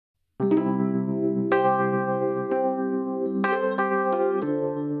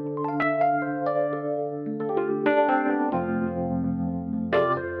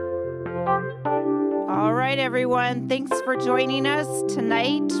everyone. Thanks for joining us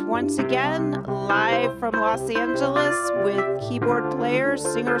tonight, once again, live from Los Angeles with keyboard player,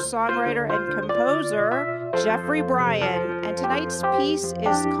 singer-songwriter, and composer, Jeffrey Bryan. And tonight's piece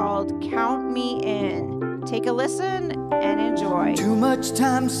is called Count Me In. Take a listen and enjoy. Too much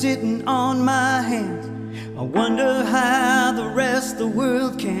time sitting on my hands. I wonder how the rest of the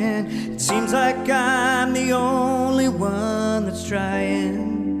world can. It seems like I'm the only one that's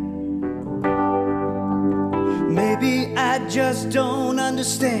trying. Maybe I just don't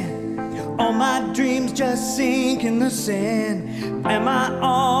understand. All my dreams just sink in the sand. Am I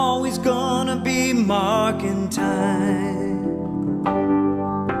always gonna be marking time?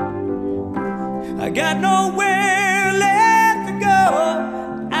 I got nowhere left to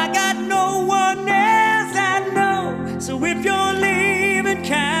go. I got no one else I know. So if you're leaving,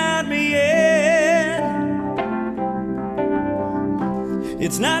 count me in.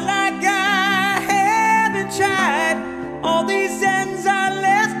 It's not like I haven't tried. All these ends are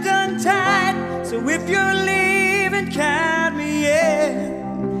left untied. So if you're leaving, count me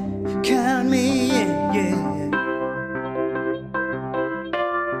in. Count me in, yeah.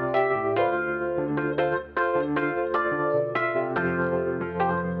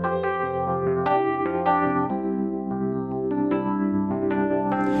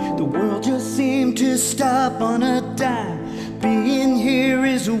 The world just seemed to stop on a dime. Being here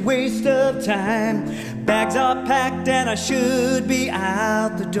is a waste of time. Bags are packed and I should be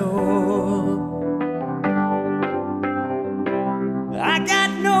out the door. I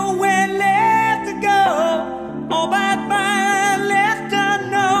got nowhere left to go. All but my left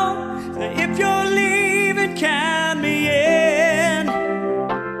unknown. So if you're leaving, count me in.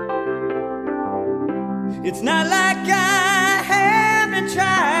 It's not like